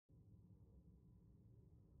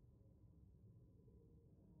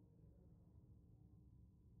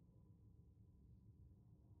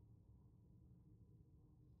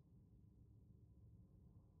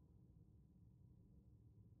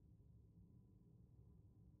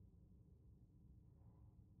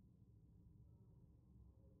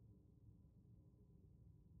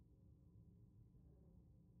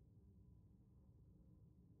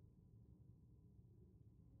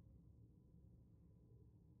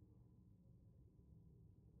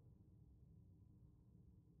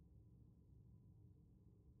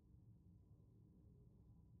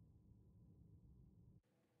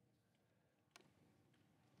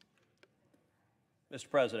Mr.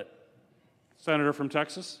 President. Senator from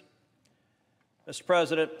Texas. Mr.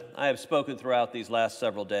 President, I have spoken throughout these last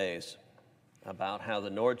several days about how the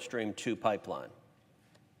NordStream 2 pipeline,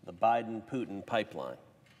 the Biden-Putin pipeline,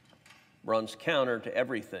 runs counter to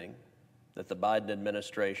everything that the Biden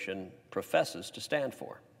administration professes to stand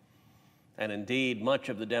for. And indeed, much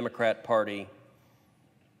of the Democrat Party,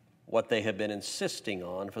 what they have been insisting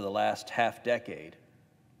on for the last half-decade,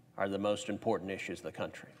 are the most important issues of the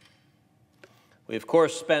country. We, of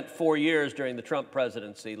course, spent 4 years during the Trump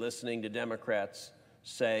presidency listening to Democrats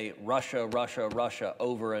say Russia, Russia, Russia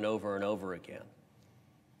over and over and over again.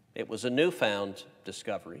 It was a newfound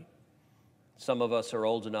discovery. Some of us are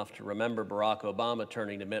old enough to remember Barack Obama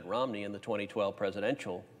turning to Mitt Romney in the 2012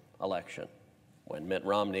 presidential election, when Mitt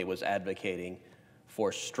Romney was advocating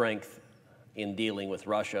for strength in dealing with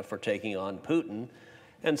Russia, for taking on Putin.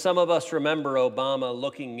 And some of us remember Obama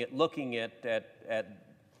looking at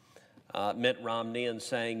Mitt Romney and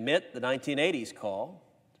saying, Mitt, the 1980s call,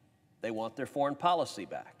 they want their foreign policy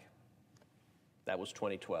back. That was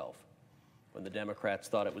 2012, when the Democrats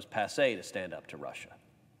thought it was passé to stand up to Russia.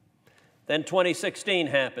 Then 2016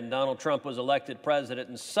 happened. Donald Trump was elected president,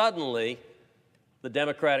 and suddenly the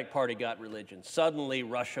Democratic Party got religion. Suddenly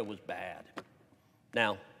Russia was bad.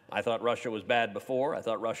 Now, I thought Russia was bad before. I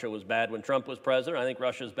thought Russia was bad when Trump was president. I think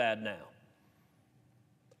Russia's bad now.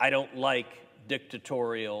 I don't like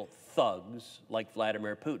dictatorial thugs like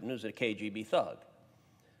Vladimir Putin, who's a KGB thug.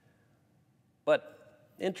 But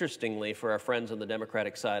interestingly, for our friends on the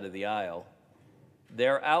Democratic side of the aisle,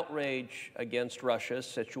 their outrage against Russia is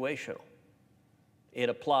situational. It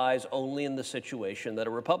applies only in the situation that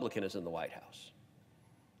a Republican is in the White House.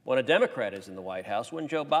 When a Democrat is in the White House, when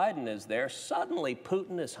Joe Biden is there, suddenly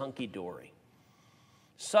Putin is hunky-dory.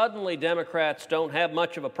 Suddenly Democrats don't have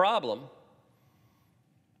much of a problem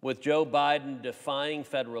with Joe Biden defying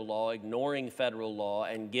federal law, ignoring federal law,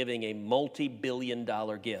 and giving a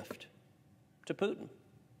multi-billion-dollar gift to Putin.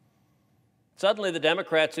 Suddenly the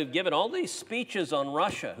Democrats who've given all these speeches on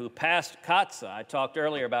Russia, who passed CAATSA, I talked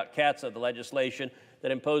earlier about CAATSA, the legislation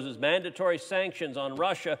that imposes mandatory sanctions on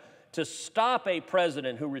Russia to stop a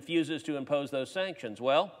president who refuses to impose those sanctions.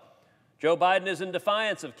 Well, Joe Biden is in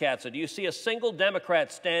defiance of CAATSA. Do you see a single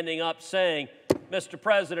Democrat standing up saying, Mr.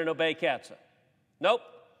 President, obey CAATSA? Nope.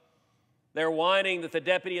 They're whining that the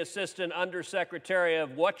Deputy Assistant Undersecretary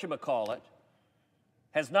of whatchamacallit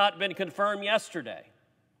has not been confirmed yesterday.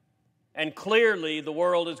 And clearly the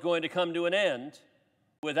world is going to come to an end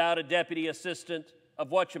without a Deputy Assistant of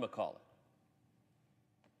whatchamacallit.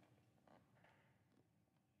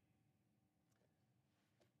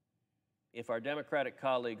 If our Democratic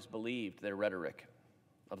colleagues believed their rhetoric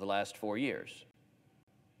of the last 4 years,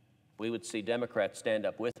 we would see Democrats stand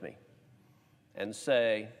up with me and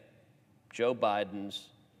say Joe Biden's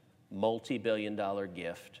multi-billion-dollar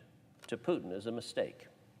gift to Putin is a mistake.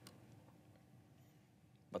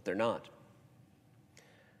 But they're not.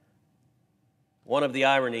 One of the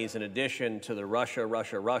ironies, in addition to the Russia,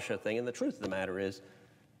 Russia, Russia thing, and the truth of the matter is,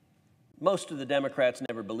 most of the Democrats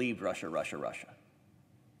never believed Russia, Russia, Russia.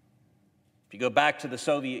 If you go back to the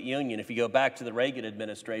Soviet Union, if you go back to the Reagan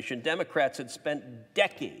administration, Democrats had spent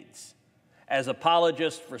decades as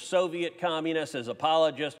apologists for Soviet communists, as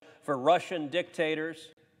apologists for Russian dictators.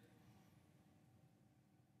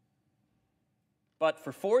 But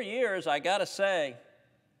for 4 years, I got to say,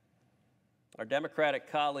 our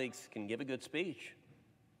Democratic colleagues can give a good speech.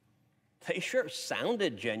 They sure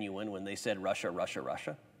sounded genuine when they said Russia, Russia,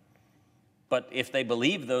 Russia. But if they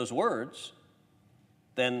believed those words,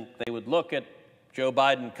 then they would look at Joe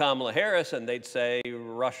Biden, Kamala Harris, and they'd say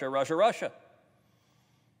Russia, Russia, Russia.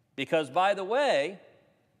 Because, by the way,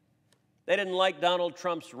 they didn't like Donald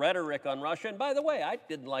Trump's rhetoric on Russia. And by the way, I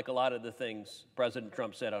didn't like a lot of the things President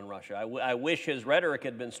Trump said on Russia. I wish his rhetoric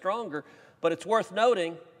had been stronger, but it's worth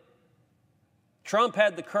noting Trump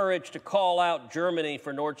had the courage to call out Germany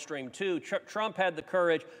for Nord Stream 2. Trump had the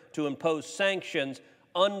courage to impose sanctions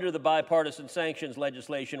under the bipartisan sanctions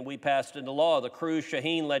legislation we passed into law, the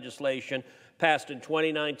Cruz-Shaheen legislation passed in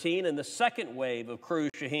 2019, and the second wave of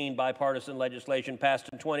Cruz-Shaheen bipartisan legislation passed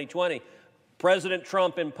in 2020. President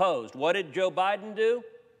Trump imposed. What did Joe Biden do?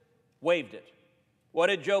 Waived it. What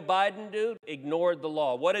did Joe Biden do? Ignored the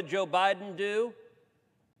law. What did Joe Biden do?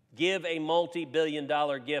 Give a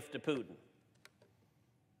multi-billion-dollar gift to Putin.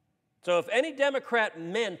 So if any Democrat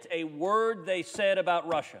meant a word they said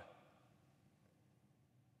about Russia,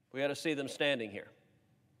 we ought to see them standing here.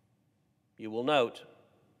 You will note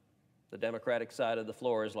the Democratic side of the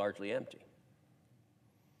floor is largely empty.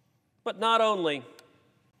 But not only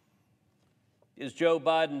is Joe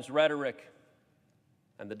Biden's rhetoric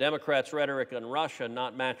and the Democrats' rhetoric on Russia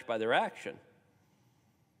not matched by their action,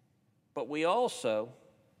 But we also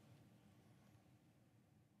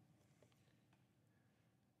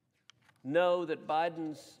know that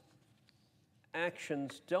Biden's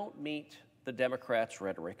actions don't meet the Democrats'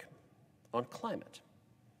 rhetoric on climate.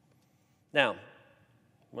 Now,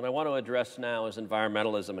 what I want to address now is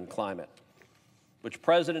environmentalism and climate, which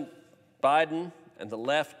President Biden and the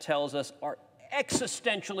left tells us are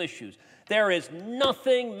existential issues. There is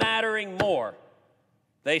nothing mattering more,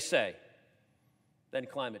 they say, than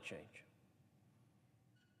climate change.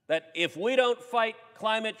 That if we don't fight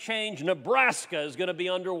climate change, Nebraska is going to be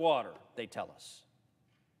underwater, they tell us.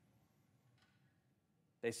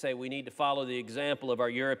 They say we need to follow the example of our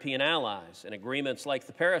European allies in agreements like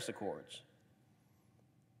the Paris Accords.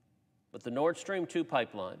 But the Nord Stream 2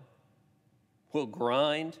 pipeline will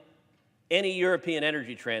grind any European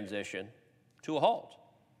energy transition to a halt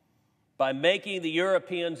by making the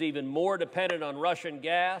Europeans even more dependent on Russian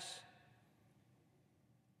gas.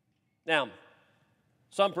 Now,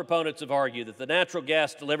 some proponents have argued that the natural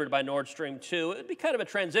gas delivered by Nord Stream 2 would be kind of a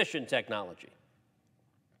transition technology.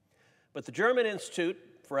 But the German Institute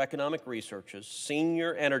for Economic Research's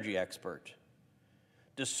senior energy expert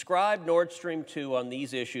described Nord Stream 2 on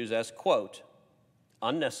these issues as, quote,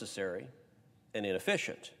 unnecessary and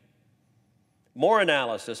inefficient. More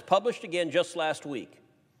analysis, published again just last week,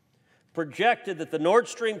 projected that the Nord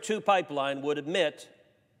Stream 2 pipeline would emit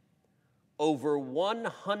over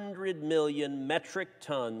 100 million metric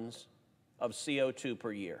tons of CO2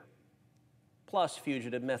 per year, plus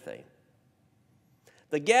fugitive methane.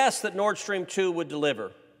 The gas that Nord Stream 2 would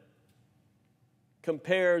deliver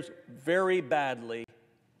compares very badly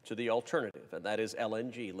to the alternative, and that is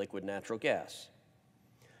LNG, liquid natural gas.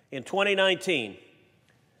 In 2019,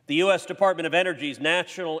 the U.S. Department of Energy's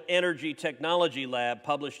National Energy Technology Lab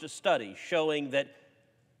published a study showing that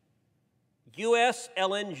U.S.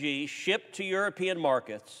 LNG shipped to European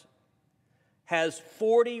markets has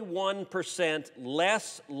 41%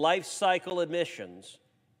 less life cycle emissions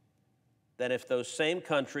than if those same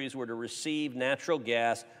countries were to receive natural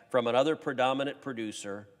gas from another predominant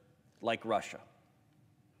producer like Russia.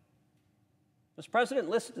 Mr. President,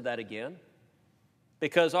 listen to that again,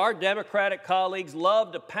 because our Democratic colleagues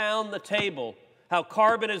love to pound the table how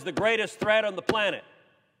carbon is the greatest threat on the planet.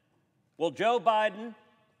 Well, Joe Biden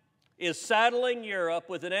is saddling Europe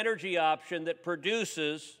with an energy option that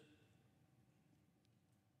produces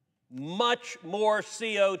much more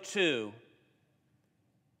CO2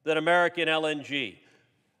 than American LNG.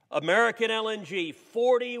 American LNG,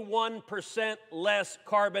 41% less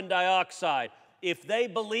carbon dioxide. If they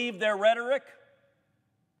believe their rhetoric,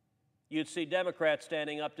 you'd see Democrats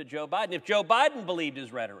standing up to Joe Biden. If Joe Biden believed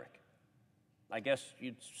his rhetoric, I guess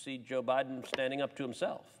you'd see Joe Biden standing up to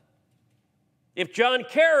himself. If John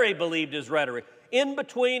Kerry believed his rhetoric, in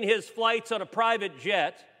between his flights on a private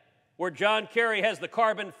jet, where John Kerry has the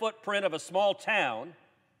carbon footprint of a small town,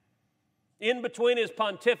 in between his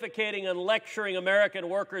pontificating and lecturing American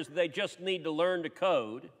workers that they just need to learn to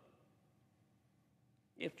code,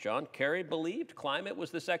 if John Kerry believed climate was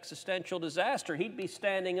this existential disaster, he'd be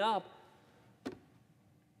standing up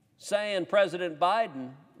saying, President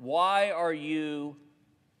Biden, why are you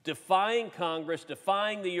defying Congress,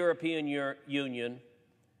 defying the European Union,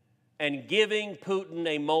 and giving Putin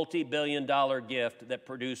a multi-billion-dollar gift that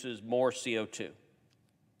produces more CO2?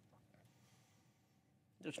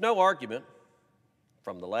 There's no argument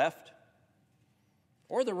from the left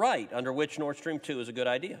or the right under which Nord Stream 2 is a good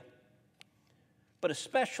idea, but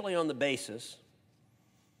especially on the basis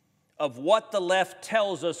of what the left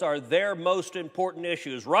tells us are their most important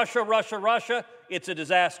issues. Russia, Russia, Russia, it's a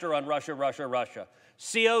disaster on Russia, Russia, Russia.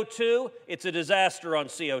 CO2, it's a disaster on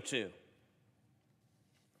CO2.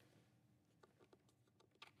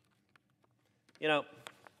 You know,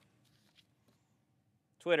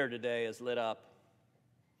 Twitter today is lit up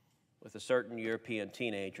with a certain European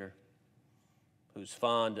teenager who's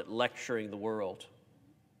fond at lecturing the world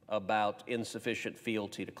about insufficient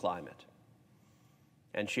fealty to climate.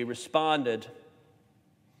 And she responded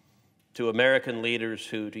to American leaders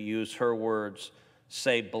who, to use her words,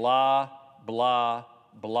 say blah, blah,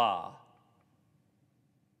 blah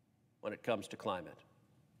when it comes to climate.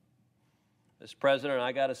 Mr. President,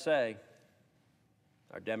 I got to say,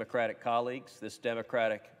 our Democratic colleagues, this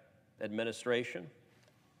Democratic administration,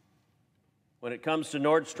 when it comes to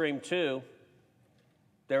Nord Stream 2,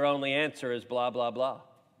 their only answer is blah, blah, blah.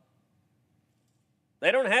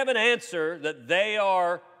 They don't have an answer that they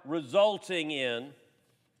are resulting in.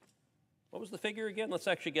 What was the figure again? Let's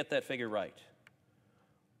actually get that figure right.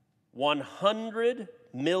 100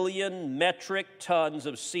 million metric tons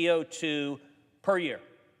of CO2 per year.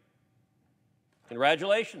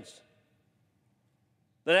 Congratulations.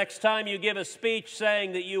 The next time you give a speech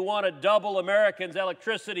saying that you want to double Americans'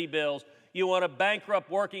 electricity bills, you want to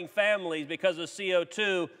bankrupt working families because of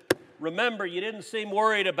CO2, remember, you didn't seem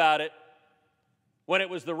worried about it when it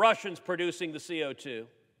was the Russians producing the CO2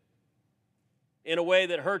 in a way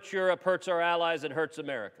that hurts Europe, hurts our allies, and hurts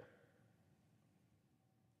America.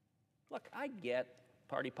 Look, I get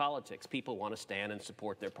party politics. People want to stand and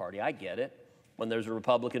support their party. I get it. When there's a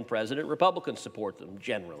Republican president, Republicans support them,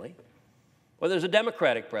 generally. When there's a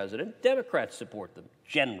Democratic president, Democrats support them,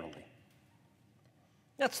 generally.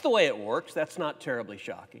 That's the way it works. That's not terribly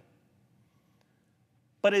shocking.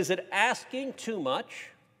 But is it asking too much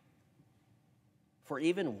for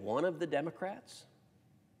even one of the Democrats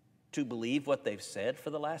to believe what they've said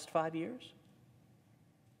for the last 5 years?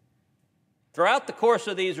 Throughout the course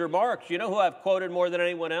of these remarks, you know who I've quoted more than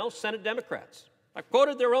anyone else? Senate Democrats. I've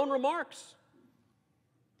quoted their own remarks.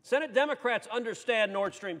 Senate Democrats understand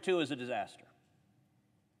Nord Stream 2 is a disaster.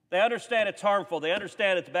 They understand it's harmful. They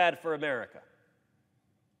understand it's bad for America.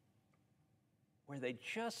 Where they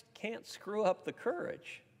just can't screw up the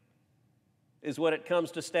courage is when it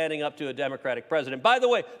comes to standing up to a Democratic president. By the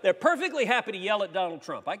way, they're perfectly happy to yell at Donald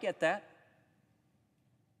Trump. I get that.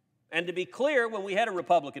 And to be clear, when we had a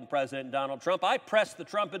Republican president, Donald Trump, I pressed the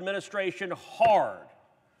Trump administration hard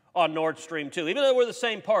on Nord Stream 2, even though we're the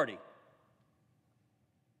same party.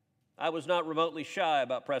 I was not remotely shy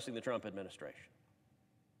about pressing the Trump administration.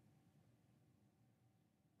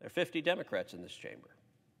 There are 50 Democrats in this chamber.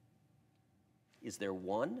 Is there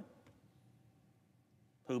one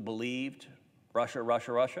who believed Russia,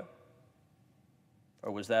 Russia, Russia?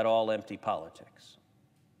 Or was that all empty politics?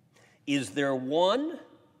 Is there one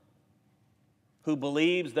who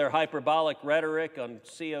believes their hyperbolic rhetoric on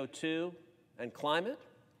CO2 and climate?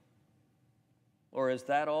 Or is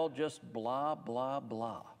that all just blah, blah,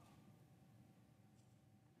 blah?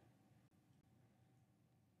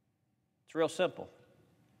 It's real simple.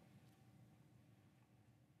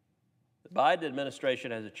 The Biden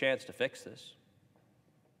administration has a chance to fix this.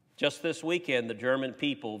 Just this weekend, the German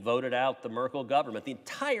people voted out the Merkel government. The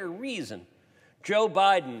entire reason Joe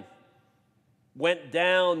Biden went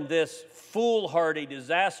down this foolhardy,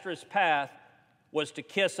 disastrous path was to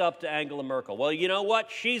kiss up to Angela Merkel. Well, you know what?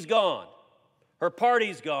 She's gone. Her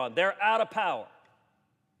party's gone. They're out of power.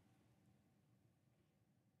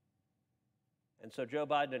 And so Joe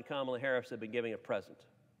Biden and Kamala Harris have been giving a present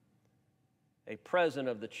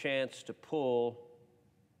of the chance to pull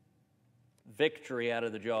victory out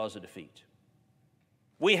of the jaws of defeat.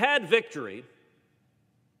 We had victory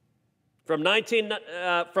from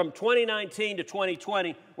 2019 to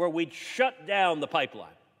 2020 where we'd shut down the pipeline.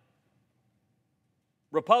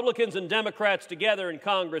 Republicans and Democrats together in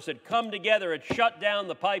Congress had come together and shut down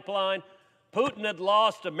the pipeline. Putin had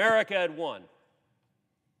lost, America had won.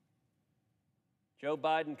 Joe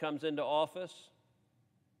Biden comes into office,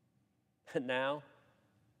 and now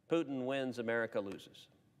Putin wins, America loses.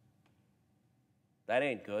 That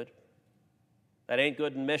ain't good. That ain't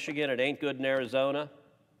good in Michigan. It ain't good in Arizona.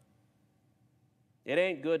 It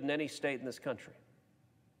ain't good in any state in this country.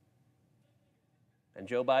 And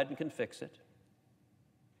Joe Biden can fix it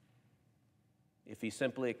if he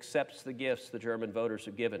simply accepts the gifts the German voters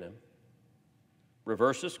have given him,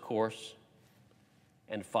 reverses course,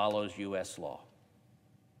 and follows U.S. law.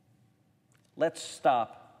 Let's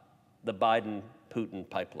stop the Biden-Putin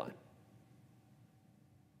pipeline.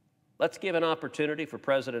 Let's give an opportunity for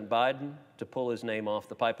President Biden to pull his name off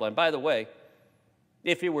the pipeline. By the way,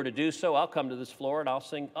 if he were to do so, I'll come to this floor and I'll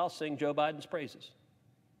sing Joe Biden's praises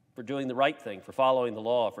for doing the right thing, for following the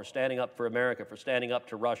law, for standing up for America, for standing up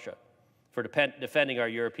to Russia, for defending our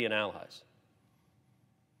European allies.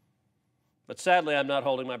 But sadly, I'm not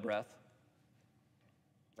holding my breath.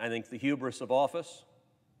 I think the hubris of office,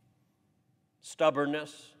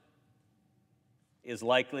 stubbornness, is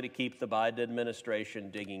likely to keep the Biden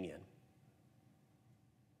administration digging in.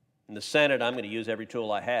 In the Senate, I'm going to use every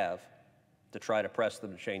tool I have to try to press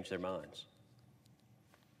them to change their minds.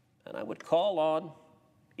 And I would call on,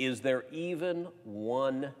 is there even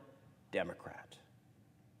one Democrat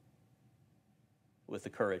with the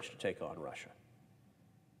courage to take on Russia?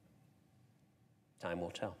 Time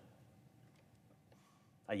will tell.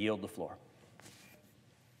 I yield the floor.